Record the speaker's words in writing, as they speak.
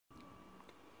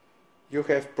You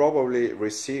have probably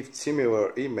received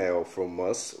similar email from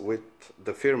us with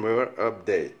the firmware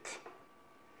update.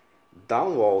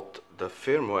 Download the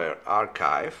firmware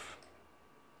archive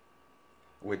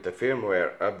with the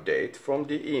firmware update from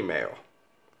the email.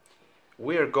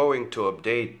 We are going to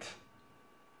update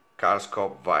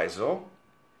CarScope VISO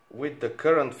with the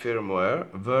current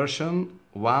firmware version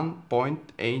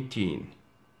 1.18.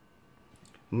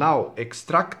 Now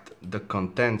extract the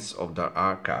contents of the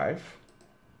archive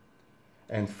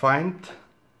and find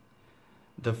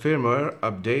the firmware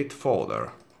update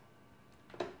folder.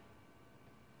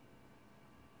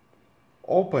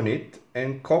 Open it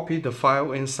and copy the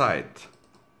file inside.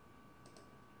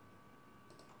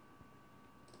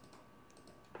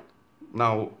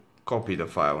 Now copy the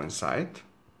file inside.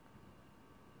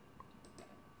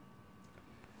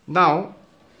 Now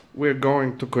we're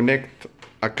going to connect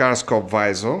a CarScope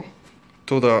VISO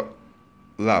to the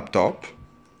laptop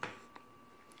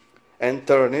and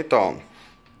turn it on.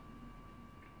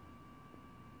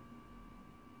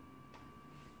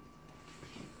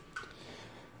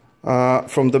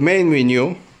 From the main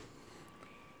menu,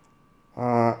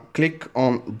 click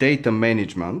on Data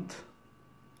Management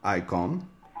icon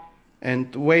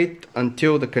and wait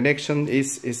until the connection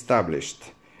is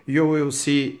established. You will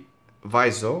see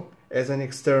VISO as an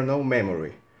external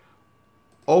memory.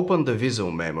 Open the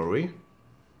VISO memory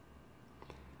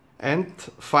and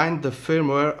find the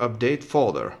firmware update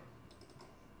folder.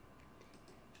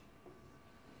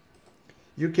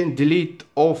 You can delete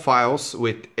all files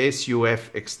with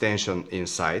SUF extension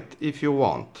inside if you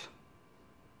want.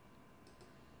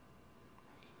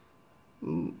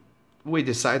 We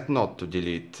decide not to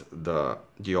delete the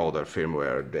older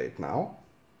firmware update now.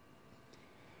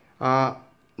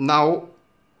 Now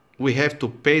we have to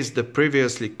paste the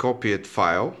previously copied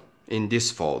file in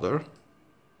this folder.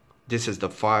 This is the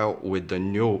file with the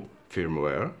new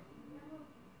firmware.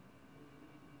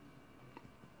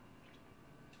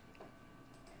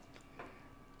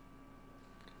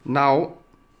 Now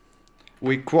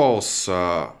we close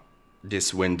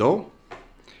this window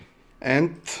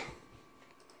and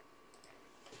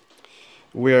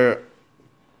we're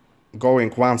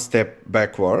going one step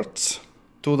backwards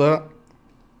to the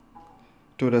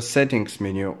settings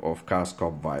menu of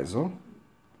CarScope VISO,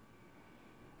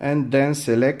 and then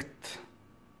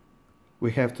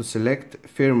we have to select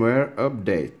firmware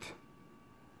update.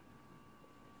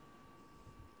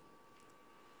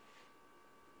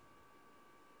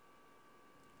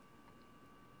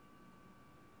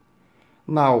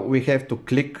 Now we have to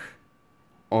click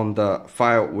on the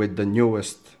file with the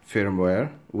newest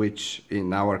firmware, which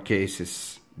in our case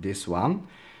is this one,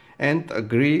 and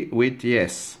agree with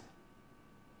yes.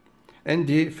 And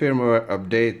the firmware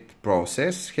update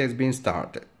process has been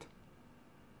started.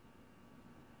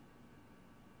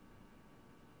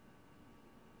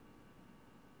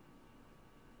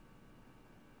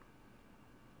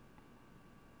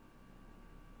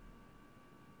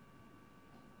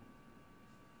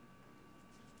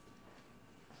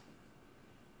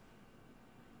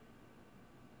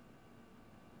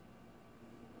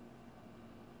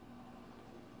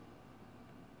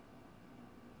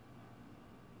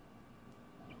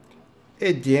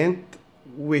 At the end,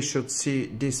 we should see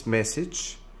this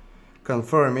message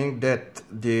confirming that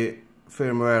the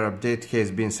firmware update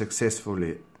has been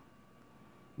successfully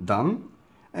done,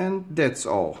 and that's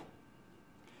all.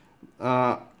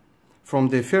 From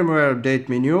the firmware update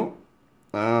menu,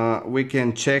 we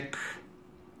can check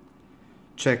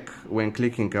when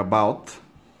clicking about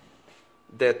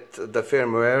that the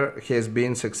firmware has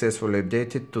been successfully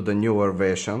updated to the newer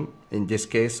version, in this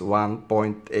case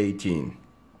 1.18.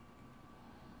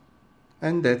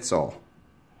 And that's all.